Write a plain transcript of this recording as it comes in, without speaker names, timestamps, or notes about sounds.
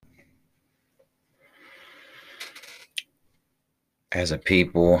As a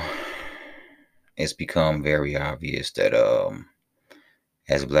people, it's become very obvious that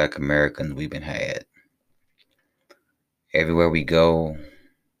as Black Americans, we've been had. Everywhere we go,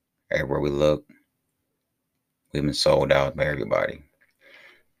 everywhere we look, we've been sold out by everybody.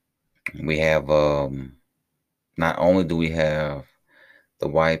 We have not only do we have the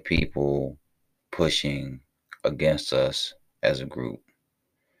white people pushing against us as a group,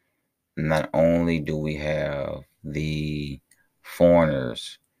 not only do we have the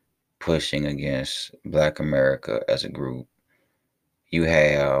foreigners pushing against Black America as a group, you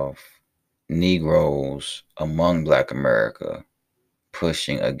have Negroes among Black America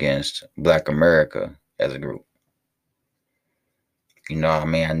pushing against Black America as a group. I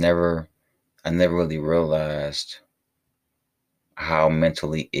never really realized how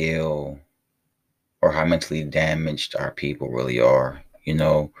mentally ill or how mentally damaged our people really are.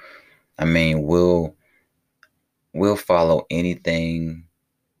 We'll follow anything,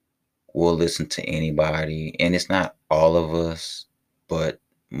 we'll listen to anybody, and it's not all of us, but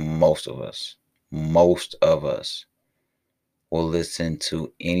most of us. Most of us will listen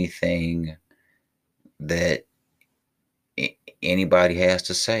to anything that anybody has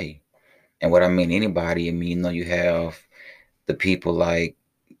to say. And what I mean anybody, you have the people like,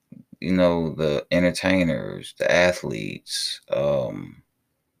 the entertainers, the athletes, the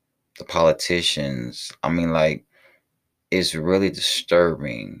politicians. It's really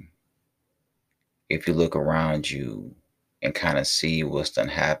disturbing if you look around you and kind of see what's done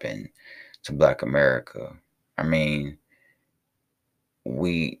happened to Black America. I mean,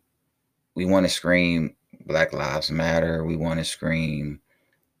 we we want to scream Black Lives Matter. We want to scream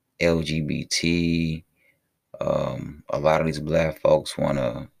LGBT. A lot of these black folks want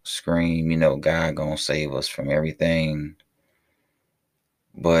to scream, God gonna save us from everything.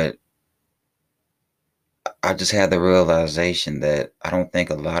 But I just had the realization that I don't think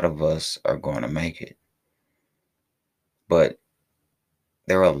a lot of us are going to make it. But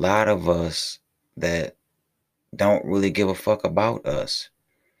there are a lot of us that don't really give a fuck about us.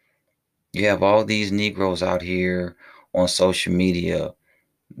 You have all these Negroes out here on social media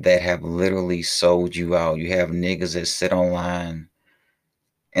that have literally sold you out. You have niggas that sit online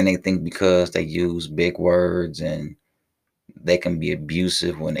and they think because they use big words and they can be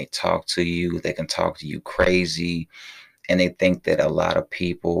abusive when they talk to you, they can talk to you crazy, and they think that a lot of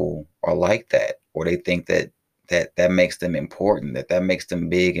people are like that, or they think that makes them important, that makes them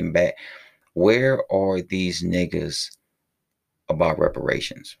big and bad. Where are these niggas about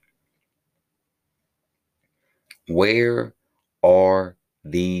reparations? Where are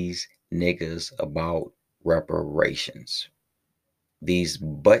these niggas about reparations? These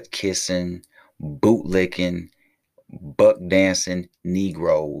butt kissing, boot licking, buck dancing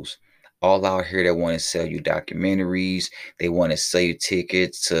Negroes all out here that want to sell you documentaries. They want to sell you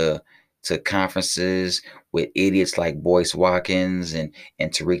tickets to conferences with idiots like Boyce Watkins and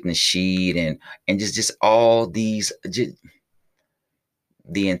Tariq Nasheed and just all these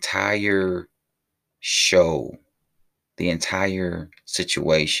the entire show, the entire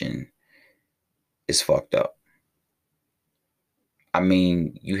situation is fucked up.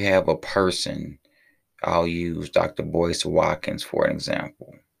 You have a person, I'll use Dr. Boyce Watkins for an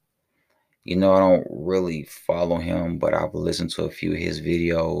example. I don't really follow him, but I've listened to a few of his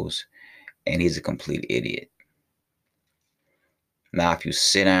videos, and he's a complete idiot. Now, if you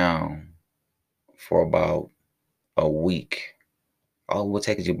sit down for about a week, all it will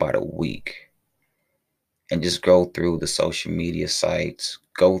take you about a week, and just go through the social media sites,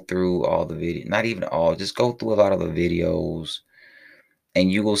 go through all the videos, not even all, just go through a lot of the videos, and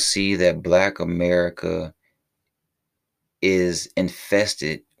you will see that Black America is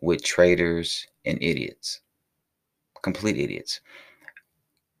infested with traitors and idiots, complete idiots.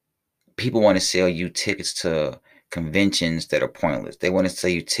 People want to sell you tickets to conventions that are pointless. They want to sell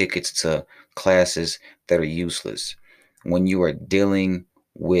you tickets to classes that are useless. When you are dealing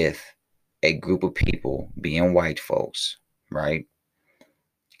with a group of people, being white folks, right?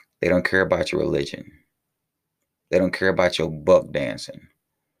 They don't care about your religion. They don't care about your buck dancing.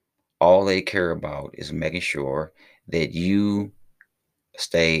 All they care about is making sure that you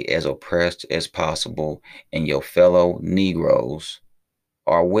stay as oppressed as possible and your fellow Negroes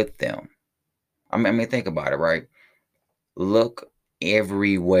are with them. Think about it, right? Look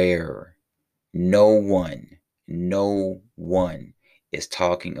everywhere. No one is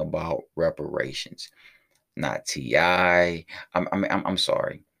talking about reparations. Not T.I. I'm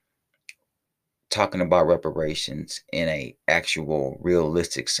sorry. Talking about reparations in a actual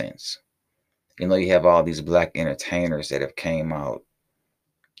realistic sense. You have all these black entertainers that have came out,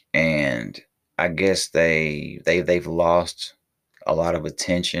 and I guess they've lost a lot of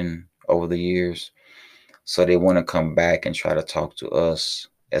attention over the years. So they want to come back and try to talk to us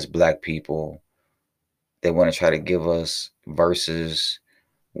as black people. They want to try to give us verses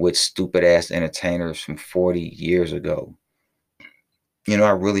with stupid ass entertainers from 40 years ago. I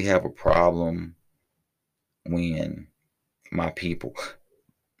really have a problem when my people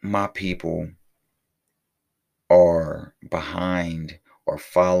my people are behind or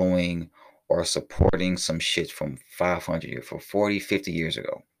following or supporting some shit from 500 years, for 40, 50 years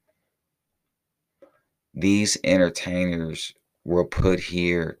ago. These entertainers were put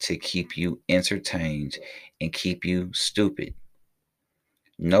here to keep you entertained and keep you stupid.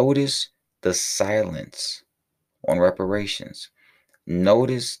 Notice the silence on reparations.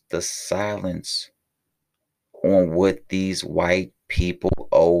 Notice the silence on what these white people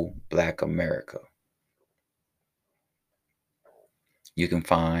owe black America. You can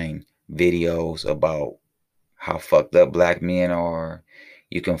find videos about how fucked up black men are.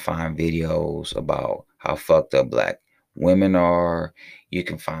 You can find videos about how fucked up black women are. You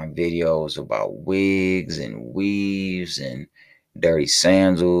can find videos about wigs and weaves and dirty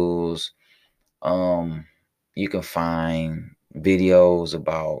sandals. You can find videos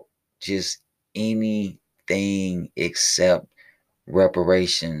about just anything except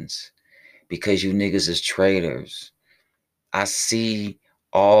reparations, because you niggas is traitors. I see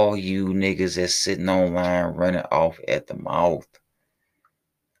all you niggas that's sitting online running off at the mouth.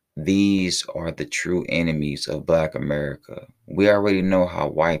 These are the true enemies of black America. We already know how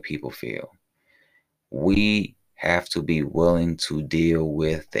white people feel. We have to be willing to deal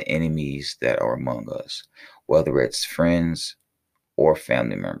with the enemies that are among us, whether it's friends or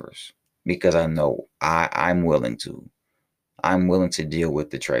family members, because I know I'm willing to. I'm willing to deal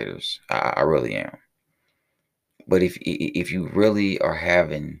with the traitors. I really am. But if you really are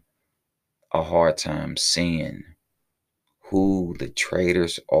having a hard time seeing who the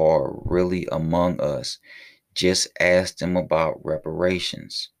traitors are really among us, just ask them about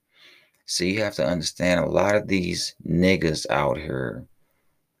reparations. So you have to understand, a lot of these niggas out here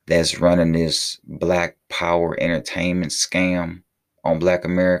that's running this black power entertainment scam on black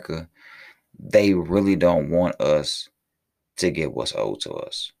America, they really don't want us to get what's owed to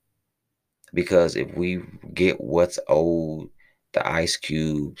us. Because if we get what's owed, the Ice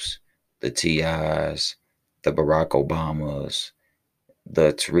Cubes, the T.I.s, the Barack Obamas,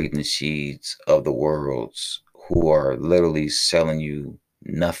 the Tariq Nasheeds of the worlds, who are literally selling you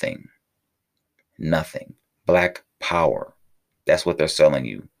nothing. Nothing. Black power. That's what they're selling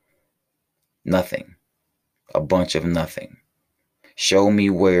you. Nothing. A bunch of nothing. Show me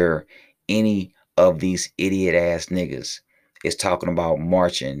where any of these idiot ass niggas is talking about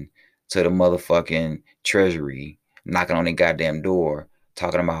marching to the motherfucking treasury, knocking on their goddamn door,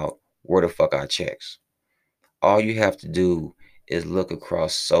 talking about where the fuck our checks. All you have to do is look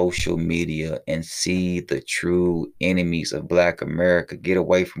across social media and see the true enemies of black America. Get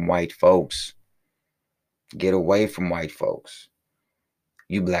away from white folks. Get away from white folks.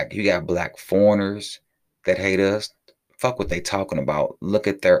 You got black foreigners that hate us. Fuck what they talking about. Look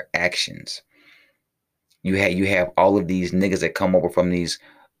at their actions. You have all of these niggas that come over from these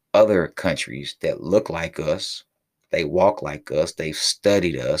other countries that look like us. They walk like us. They've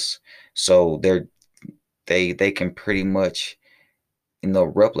studied us. So they can pretty much,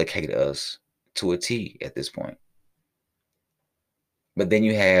 replicate us to a T at this point. But then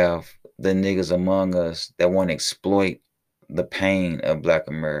you have the niggas among us that want to exploit the pain of black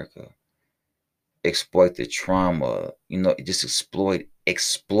America, exploit the trauma, just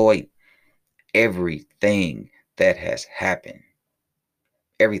exploit everything that has happened.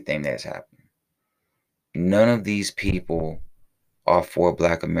 Everything that has happened. None of these people are for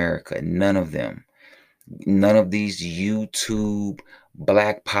black America. None of them. None of these YouTube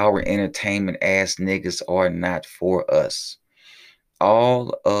black power entertainment ass niggas are not for us.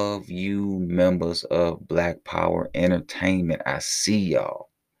 All of you members of Black Power Entertainment, I see y'all.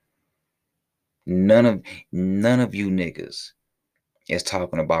 None of you niggas is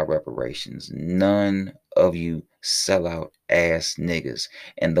talking about reparations. None of you sellout ass niggas.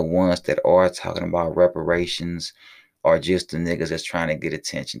 And the ones that are talking about reparations are just the niggas that's trying to get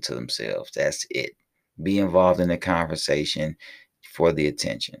attention to themselves. That's it. Be involved in the conversation for the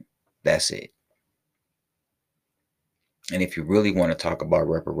attention. That's it. And if you really want to talk about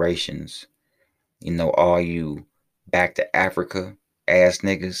reparations, all you back to Africa ass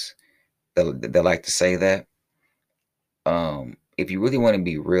niggas that like to say that, if you really want to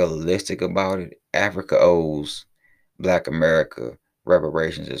be realistic about it, Africa owes black America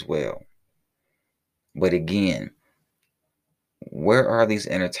reparations as well. But again, where are these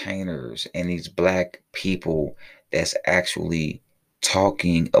entertainers and these black people that's actually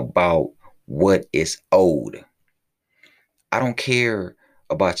talking about what is owed. I don't care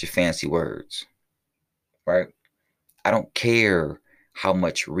about your fancy words, right? I don't care how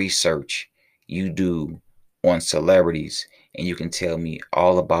much research you do on celebrities and you can tell me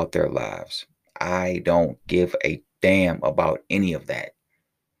all about their lives. I don't give a damn about any of that.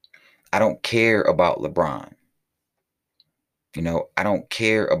 I don't care about LeBron. I don't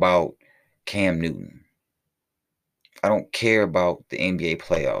care about Cam Newton. I don't care about the NBA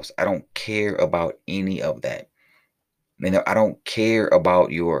playoffs. I don't care about any of that. I don't care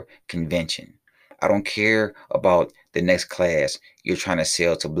about your convention. I don't care about the next class you're trying to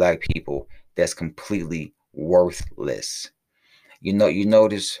sell to black people that's completely worthless. You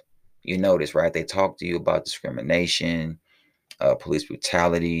notice, right? They talk to you about discrimination, police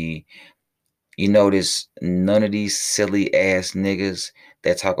brutality. You notice none of these silly ass niggas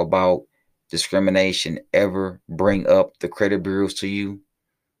that talk about discrimination ever bring up the credit bureaus to you.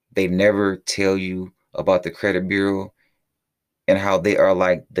 They never tell you about the credit bureau and how they are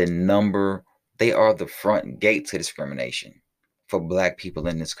like they are the front gate to discrimination for black people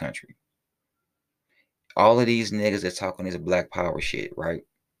in this country. All of these niggas that talk on this black power shit, right?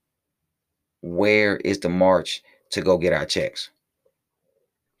 Where is the march to go get our checks?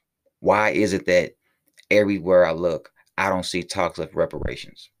 Why is it that everywhere I look, I don't see talks of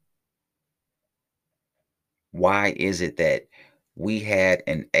reparations? Why is it that we had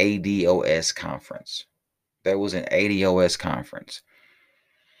an ADOS conference? There was an ADOS conference.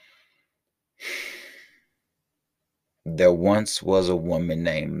 There once was a woman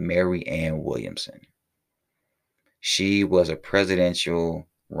named Marianne Williamson. She was a presidential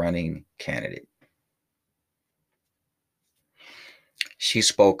running candidate. She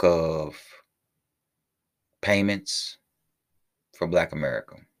spoke of payments for Black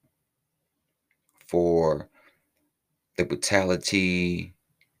America, for the brutality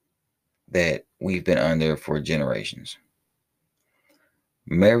that we've been under for generations.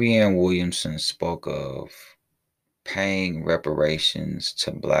 Marianne Williamson spoke of paying reparations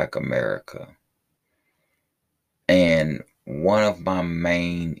to Black America. And one of my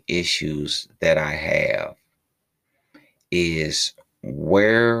main issues that I have is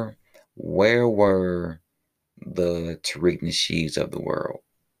where were the Tariq Nasheeds of the world?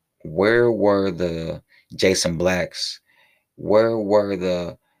 Where were the Jason Blacks? Where were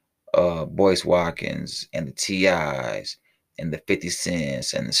the Boyce Watkins and the T.I.s and the 50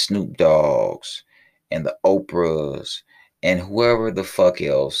 Cents and the Snoop Dogs and the Oprahs and whoever the fuck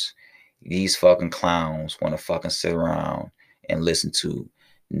else these fucking clowns want to fucking sit around and listen to?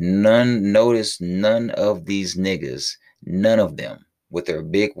 Notice none of these niggas, none of them, with their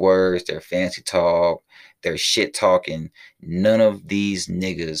big words, their fancy talk, their shit talking, none of these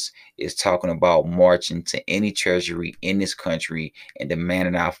niggas is talking about marching to any treasury in this country and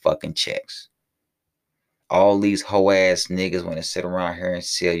demanding our fucking checks. All these hoe ass niggas want to sit around here and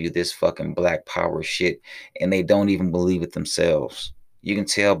sell you this fucking black power shit, and they don't even believe it themselves. You can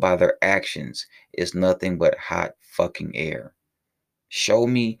tell by their actions, it's nothing but hot fucking air. Show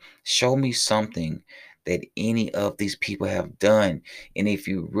me something that any of these people have done. And if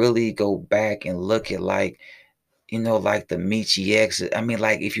you really go back and look at like the Michi X, I mean,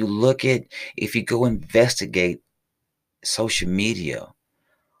 like if you go investigate social media,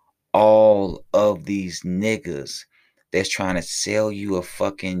 all of these niggas that's trying to sell you a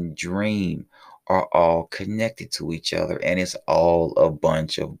fucking dream are all connected to each other, and it's all a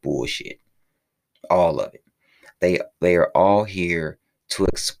bunch of bullshit. All of it. They are all here to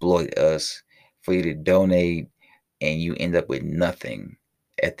exploit us, for you to donate, and you end up with nothing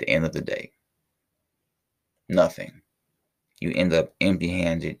at the end of the day. Nothing. You end up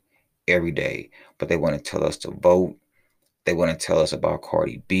empty-handed every day. But they want to tell us to vote. They want to tell us about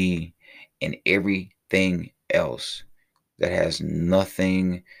Cardi B and everything else that has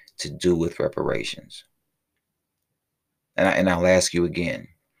nothing to do with reparations. And I'll ask you again.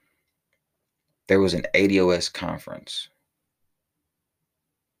 There was an ADOS conference.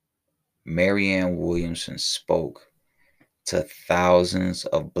 Marianne Williamson spoke to thousands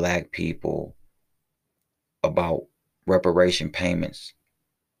of black people about reparation payments.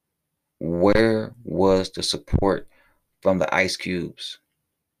 Where was the support from the Ice Cubes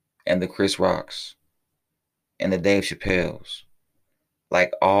and the Chris Rocks and the Dave Chappelles?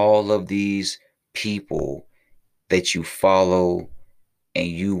 Like all of these people that you follow and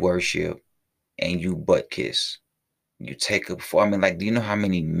you worship and you butt kiss. You take up for, I mean, like, do you know how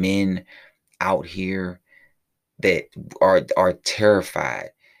many men out here that are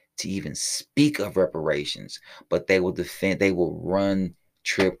terrified to even speak of reparations, but they will run,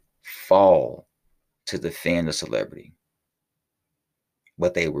 trip, fall to defend a celebrity?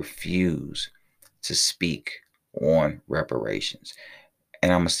 but they refuse to speak on reparations.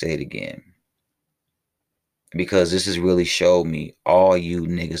 And I'm going to say it again, because this has really showed me all you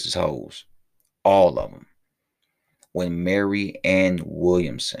niggas is hoes. All of them. When Marianne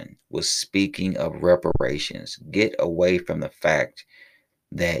Williamson was speaking of reparations, get away from the fact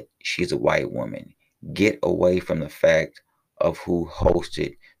that she's a white woman. Get away from the fact of who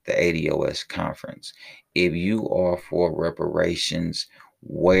hosted the ADOS conference. If you are for reparations,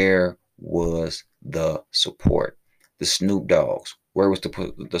 where was the support? The Snoop Dogs, where was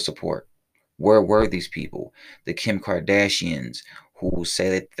the support? Where were these people? The Kim Kardashians who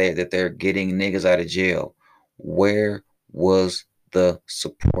say that they're getting niggas out of jail. Where was the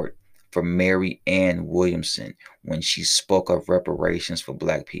support for Marianne Williamson when she spoke of reparations for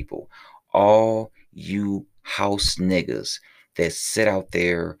black people? All you house niggas that sit out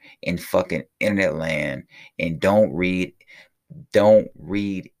there in fucking internet land and don't read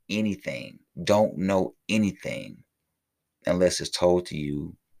anything, don't know anything unless it's told to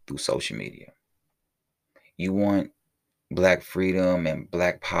you through social media. You want black freedom and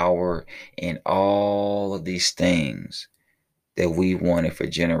black power and all of these things that we wanted for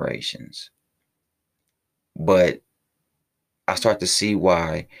generations. But I start to see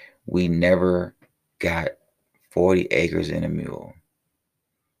why we never got 40 acres and a mule.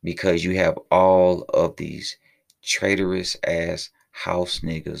 Because you have all of these traitorous ass house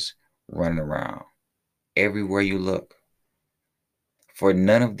niggas running around everywhere you look. For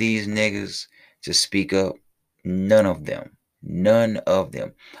none of these niggas to speak up, none of them. None of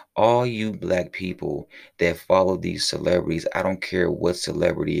them. All you black people that follow these celebrities, I don't care what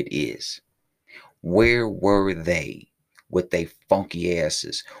celebrity it is. Where were they with they funky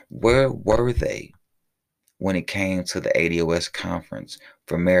asses? Where were they when it came to the ADOS conference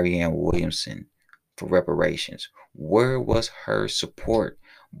for Marianne Williamson for reparations? Where was her support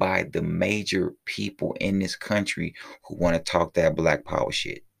by the major people in this country who want to talk that black power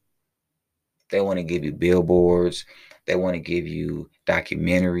shit? They want to give you billboards, they want to give you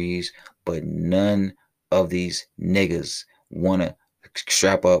documentaries, but none of these niggas want to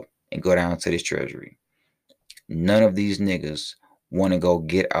strap up and go down to this treasury. None of these niggas want to go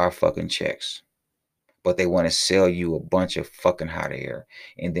get our fucking checks, but they want to sell you a bunch of fucking hot air.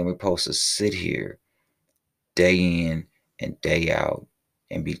 And then we're supposed to sit here day in and day out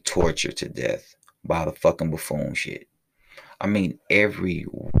and be tortured to death by the fucking buffoon shit. I mean,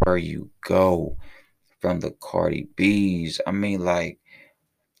 everywhere you go, from the Cardi B's, I mean, like,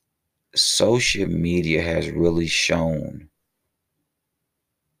 social media has really shown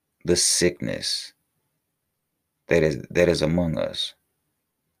the sickness that is among us.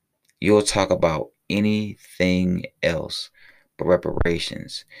 You'll talk about anything else but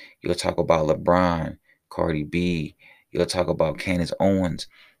reparations. You'll talk about LeBron, Cardi B. You'll talk about Candace Owens.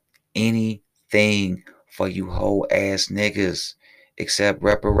 Anything for you whole ass niggas except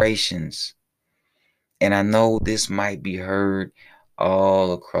reparations. And I know this might be heard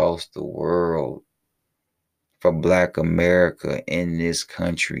all across the world. For black America in this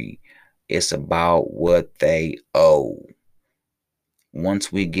country, it's about what they owe.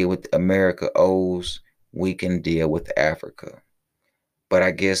 Once we get what America owes, we can deal with Africa. But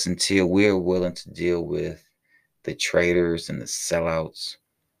I guess until we're willing to deal with the traitors and the sellouts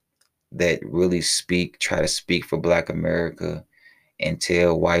that really try to speak for black America and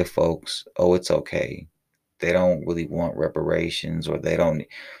tell white folks, oh, it's okay. They don't really want reparations, or they don't.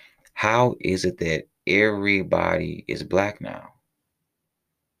 How is it that everybody is black now?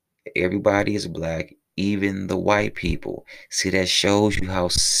 Everybody is black, even the white people. See, that shows you how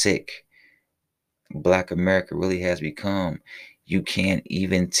sick black America really has become. You can't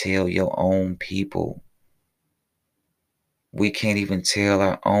even tell your own people. We can't even tell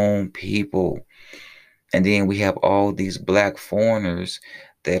our own people. And then we have all these black foreigners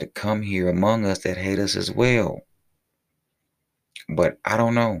that come here among us that hate us as well. But I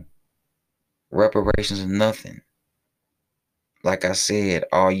don't know. Reparations are nothing. Like I said,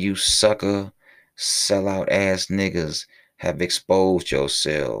 all you sucker, sellout ass niggas have exposed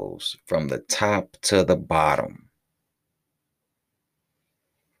yourselves from the top to the bottom.